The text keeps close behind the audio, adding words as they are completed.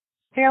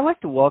Hey, I'd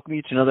like to welcome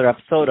you to another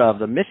episode of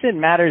the Mission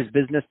Matters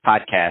Business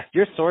Podcast,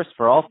 your source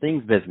for all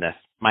things business.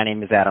 My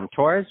name is Adam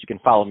Torres. You can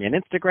follow me on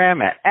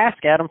Instagram at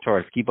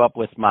AskAdamTorres. Keep up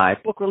with my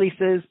book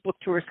releases, book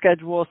tour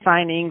schedule,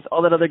 signings,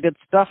 all that other good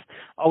stuff.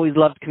 Always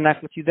love to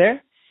connect with you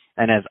there.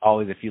 And as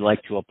always, if you'd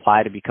like to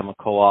apply to become a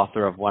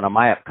co-author of one of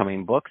my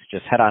upcoming books,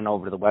 just head on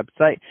over to the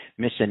website,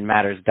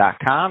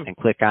 missionmatters.com, and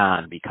click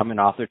on Become an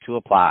Author to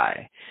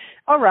apply.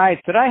 All right,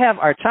 so I have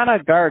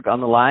Archana Garg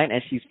on the line,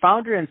 and she's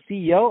founder and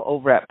CEO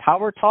over at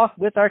Power Talk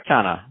with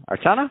Archana.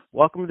 Archana,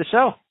 welcome to the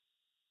show.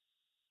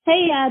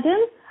 Hey, Adam.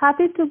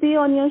 Happy to be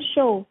on your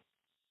show.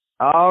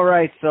 All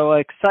right, so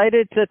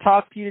excited to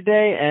talk to you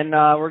today, and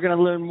we're going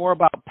to learn more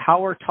about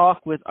Power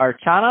Talk with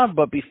Archana.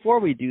 But before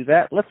we do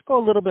that, let's go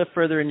a little bit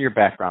further in your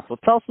background. So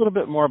tell us a little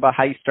bit more about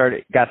how you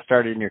got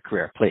started in your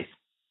career, please.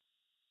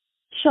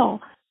 Sure.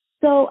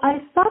 So I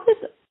started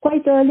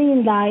quite early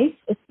in life.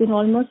 It's been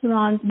almost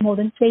around more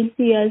than 20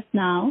 years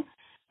now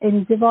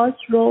in diverse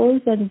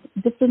roles and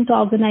different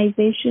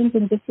organizations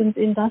in different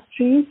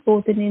industries,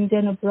 both in India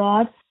and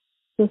abroad.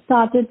 So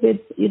started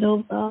with,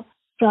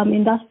 from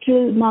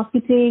industrial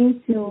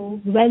marketing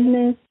to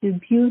wellness to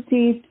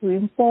beauty to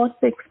imports,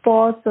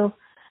 exports of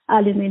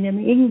aluminum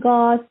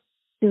ingots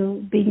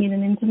to being in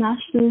an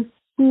international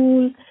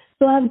school.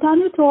 So I've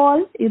done it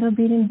all,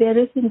 been in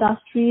various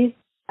industries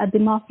at the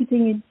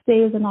marketing and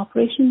sales and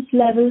operations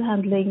level,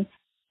 handling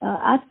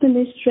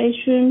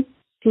administration,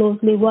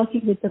 closely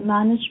working with the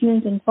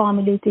management and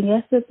formulating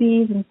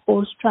SOPs and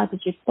core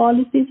strategic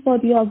policies for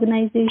the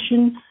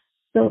organization.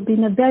 So it's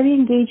been a very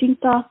engaging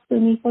task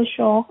for me for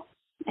sure.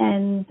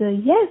 And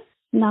yes,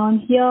 now I'm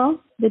here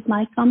with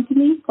my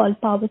company called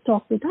Power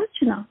Talk with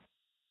Archana.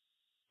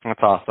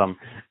 That's awesome.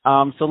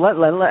 So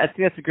I think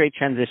that's a great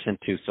transition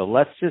too. So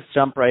let's just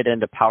jump right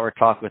into Power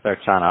Talk with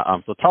Archana.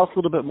 So tell us a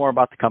little bit more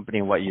about the company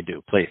and what you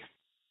do, please.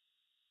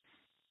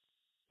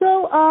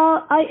 So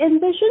I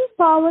envision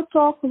Power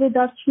Talk with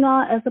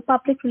Archana as a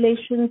public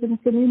relations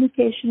and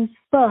communications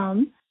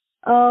firm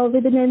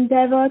with an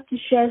endeavor to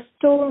share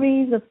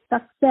stories of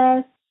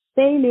success,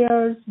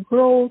 failures,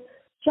 growth,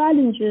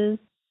 challenges,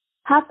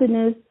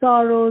 happiness,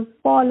 sorrows,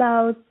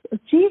 fallouts,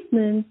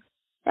 achievements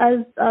as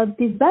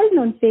the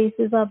well-known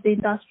faces of the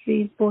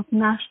industries, both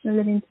national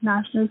and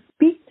international,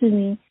 speak to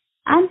me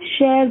and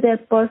share their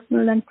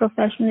personal and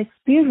professional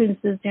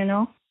experiences,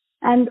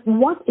 and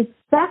what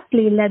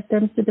exactly led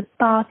them to the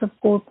path of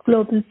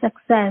global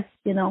success,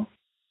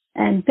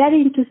 And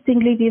very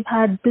interestingly, we've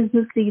had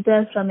business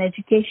leaders from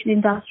education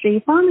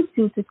industry,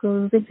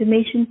 pharmaceuticals,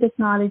 information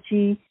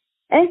technology,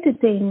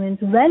 entertainment,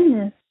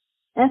 wellness,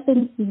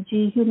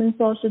 FMCG, human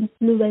source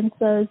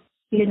influencers,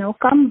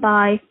 come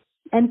by.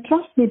 And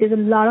trust me, there's a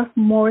lot of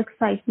more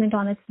excitement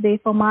on its way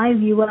for my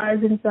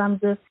viewers in terms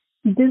of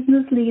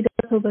business leaders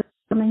who will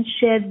come and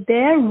share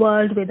their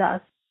world with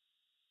us.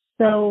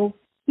 So,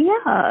 yeah,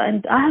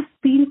 and I have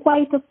been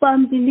quite a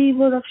firm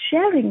believer of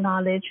sharing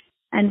knowledge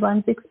and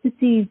one's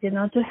expertise,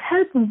 to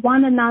help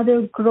one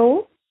another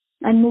grow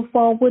and move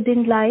forward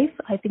in life.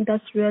 I think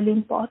that's really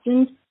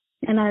important.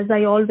 And as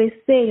I always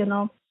say,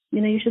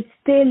 you should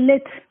stay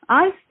lit.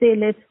 I stay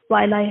lit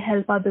while I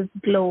help others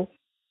glow.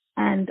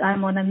 And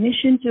I'm on a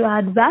mission to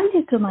add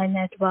value to my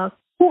network,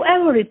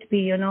 whoever it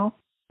be,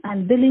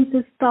 and willing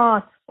to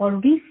start or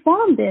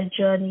reform their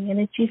journey and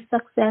achieve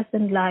success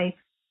in life.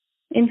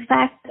 In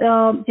fact,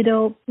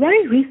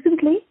 very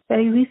recently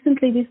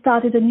we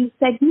started a new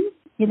segment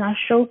in our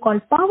show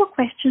called Power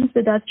Questions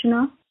with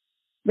Archana,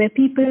 where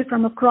people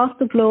from across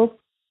the globe,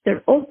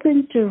 they're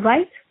open to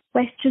write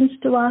questions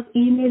to us,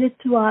 email it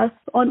to us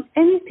on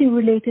anything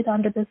related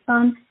under the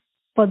sun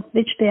for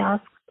which they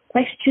ask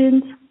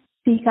questions,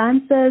 seek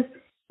answers.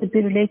 Could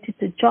be related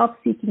to job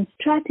seeking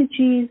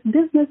strategies,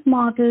 business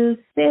models,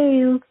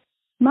 sales,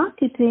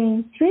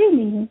 marketing,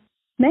 training,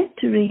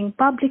 mentoring,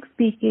 public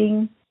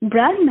speaking,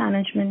 brand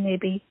management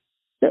maybe.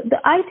 The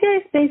idea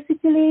is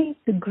basically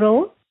to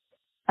grow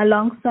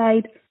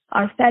alongside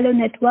our fellow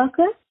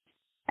networkers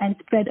and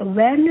spread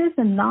awareness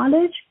and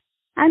knowledge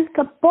and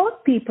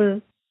support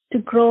people to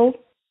grow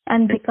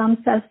and become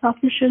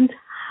self-sufficient,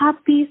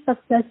 happy,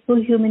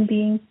 successful human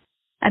beings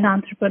and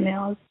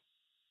entrepreneurs.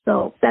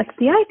 So that's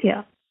the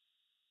idea.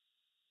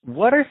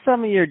 What are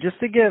some of your, just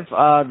to give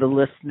the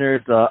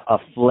listeners a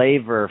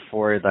flavor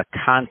for the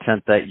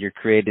content that you're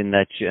creating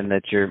that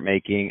you're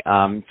making,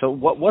 so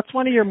what's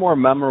one of your more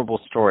memorable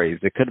stories?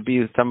 It could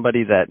be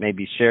somebody that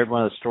maybe shared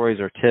one of the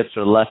stories or tips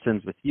or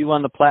lessons with you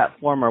on the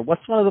platform, or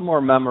what's one of the more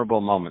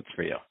memorable moments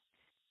for you?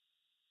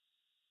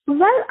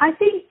 Well, I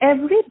think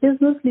every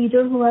business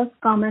leader who has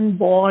come on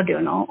board,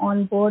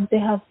 they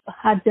have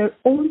had their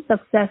own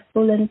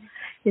successful and,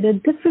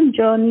 different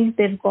journeys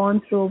they've gone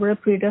through over a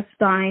period of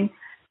time,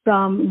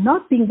 from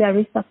not being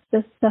very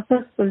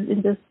successful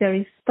in this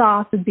very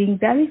start to being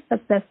very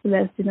successful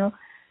as,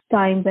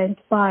 time went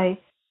by.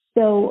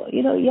 So,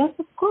 yes,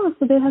 of course,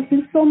 so there has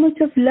been so much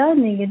of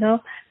learning,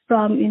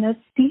 from,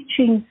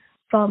 teaching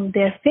from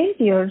their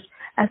failures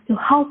as to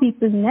how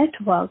people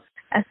network,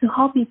 as to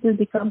how people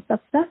become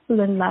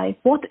successful in life.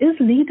 What is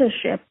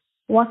leadership?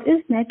 What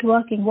is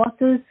networking? What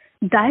is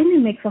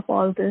dynamics of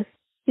all this?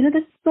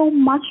 there's so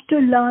much to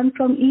learn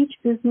from each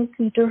business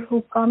leader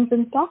who comes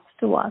and talks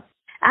to us,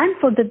 and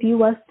for the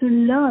viewers to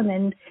learn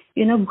and,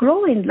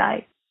 grow in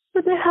life.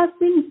 So there have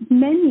been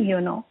many,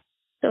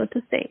 so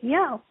to say.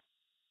 Yeah.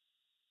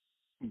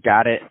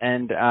 Got it.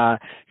 And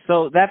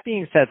so that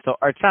being said, so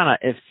Archana,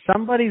 if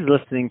somebody's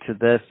listening to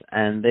this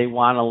and they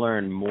want to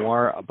learn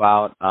more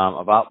about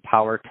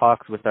Power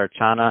Talks with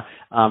Archana,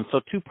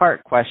 so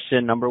two-part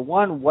question. Number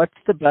one, what's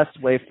the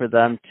best way for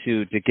them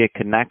to get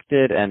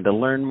connected and to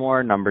learn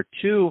more? Number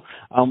two,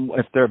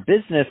 if they're a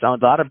business, a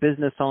lot of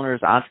business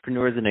owners,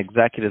 entrepreneurs, and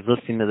executives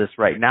listening to this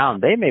right now,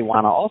 and they may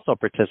want to also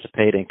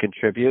participate and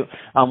contribute,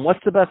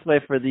 what's the best way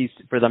for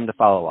them to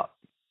follow up?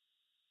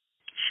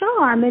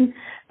 Sure.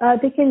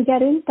 They can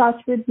get in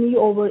touch with me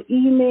over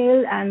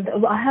email, and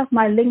I have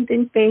my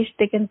LinkedIn page.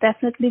 They can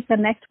definitely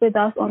connect with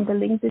us on the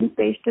LinkedIn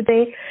page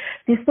today.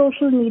 The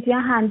social media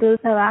handles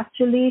have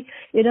actually,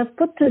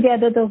 put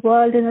together the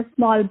world in a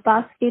small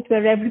basket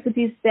where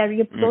everybody is very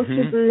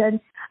approachable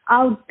and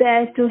out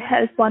there to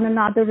help one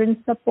another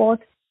and support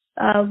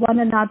one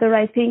another,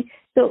 I think.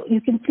 So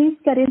you can please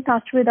get in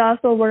touch with us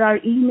over our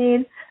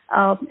email,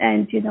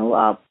 and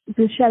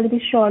we shall be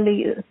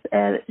surely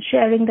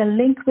sharing the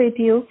link with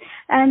you.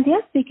 And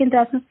yes, we can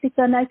definitely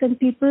connect. And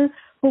people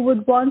who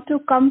would want to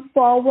come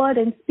forward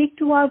and speak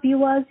to our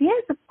viewers,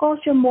 yes, of course,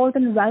 you're more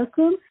than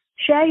welcome.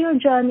 Share your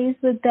journeys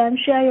with them,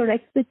 share your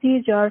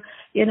expertise, your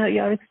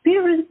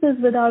experiences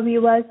with our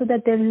viewers, so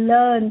that they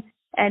learn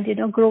and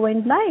grow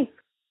in life.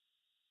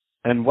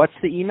 And what's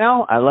the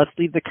email? Let's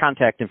leave the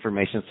contact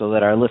information so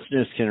that our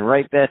listeners can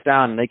write that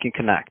down and they can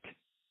connect.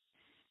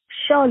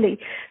 Surely.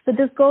 So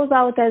this goes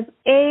out as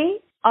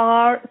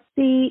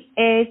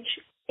ARCHANNAGARG,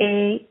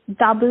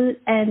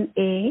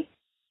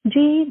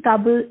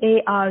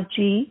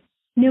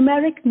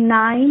 numeric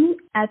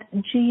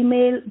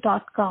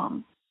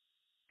 9@gmail.com.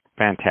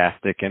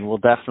 Fantastic. And we'll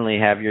definitely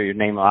have your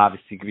name will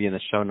obviously be in the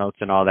show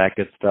notes and all that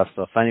good stuff.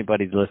 So if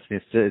anybody's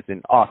listening, it's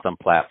an awesome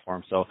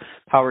platform. So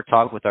Power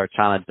Talk with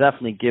Archana,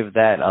 definitely give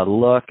that a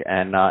look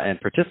and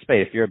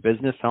participate. If you're a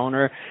business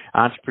owner,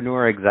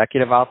 entrepreneur,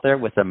 executive out there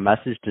with a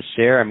message to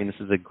share, this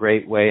is a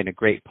great way and a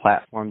great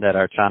platform that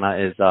Archana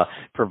is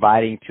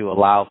providing to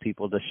allow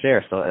people to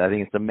share. So I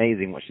think it's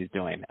amazing what she's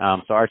doing.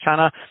 So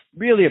Archana,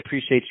 really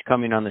appreciate you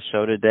coming on the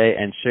show today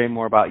and sharing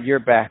more about your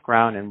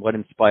background and what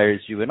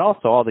inspires you, and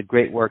also all the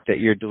great work that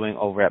you're doing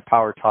over at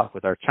Power Talk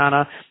with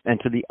Archana. And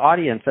to the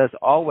audience, as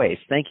always,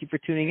 thank you for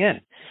tuning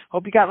in.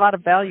 Hope you got a lot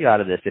of value out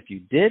of this. If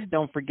you did,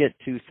 don't forget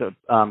to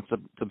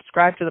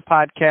subscribe to the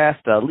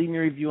podcast, leave me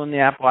a review on the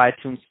Apple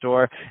iTunes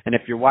Store, and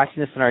if you're watching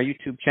this on our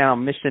YouTube channel,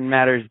 Mission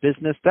Matters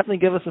Business, definitely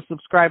give us a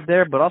subscribe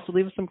there, but also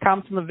leave us some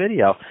comments on the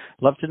video.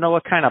 Love to know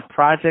what kind of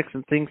projects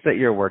and things that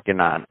you're working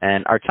on.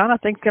 And Archana,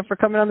 thanks again for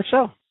coming on the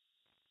show.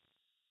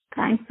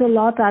 Thanks a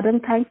lot,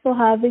 Adam. Thanks for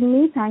having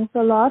me. Thanks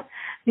a lot.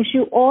 Wish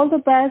you all the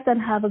best and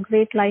have a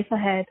great life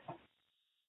ahead.